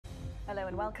Hello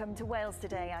and welcome to Wales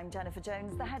Today. I'm Jennifer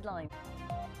Jones. The headline.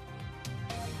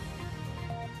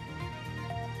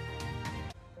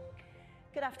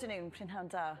 Good afternoon, Prynhawn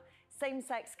Da.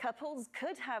 Same-sex couples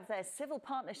could have their civil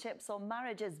partnerships or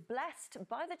marriages blessed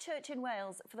by the Church in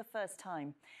Wales for the first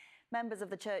time. Members of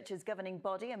the Church's governing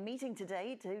body are meeting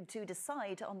today to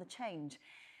decide on the change.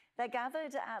 They're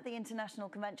gathered at the International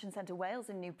Convention Centre Wales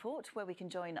in Newport, where we can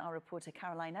join our reporter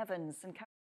Caroline Evans.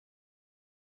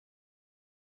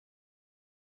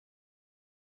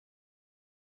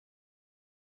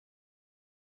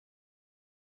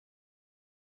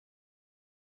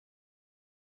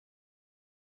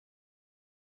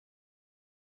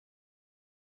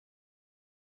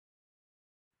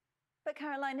 But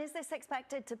Caroline, is this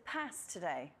expected to pass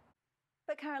today?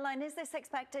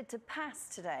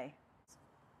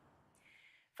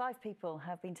 5 people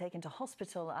have been taken to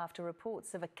hospital after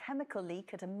reports of a chemical leak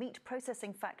at a meat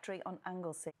processing factory on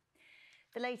Anglesey.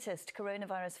 The latest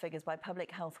coronavirus figures by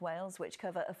Public Health Wales, which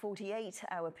cover a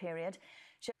 48-hour period,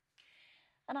 show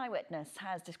an eyewitness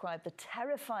has described the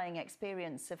terrifying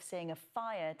experience of seeing a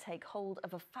fire take hold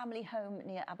of a family home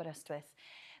near Aberystwyth.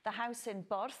 The house in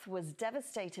Borth was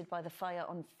devastated by the fire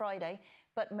on Friday,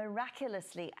 but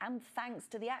miraculously, and thanks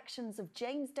to the actions of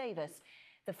James Davis,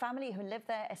 the family who lived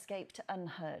there escaped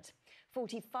unhurt.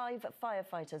 45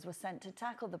 firefighters were sent to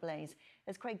tackle the blaze,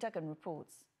 as Craig Duggan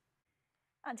reports.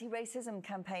 Anti-racism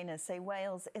campaigners say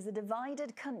Wales is a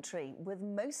divided country, with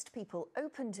most people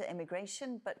open to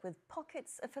immigration, but with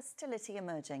pockets of hostility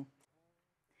emerging.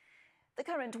 The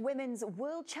current women's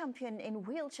world champion in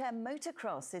wheelchair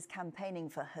motocross is campaigning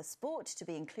for her sport to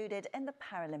be included in the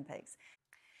Paralympics.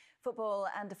 Football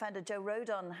and defender Joe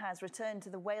Rodon has returned to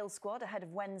the Wales squad ahead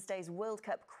of Wednesday's World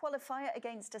Cup qualifier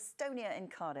against Estonia in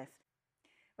Cardiff.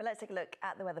 Well, let's take a look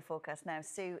at the weather forecast now.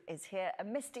 Sue is here. A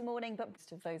misty morning, but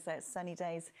most of those sunny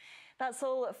days. That's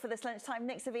all for this lunchtime.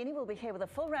 Nick Savini will be here with a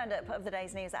full roundup of the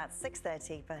day's news at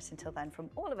 6:30. But until then, from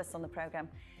all of us on the programme,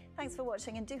 thanks for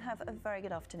watching and do have a very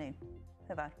good afternoon.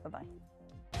 Bye-bye. Bye-bye.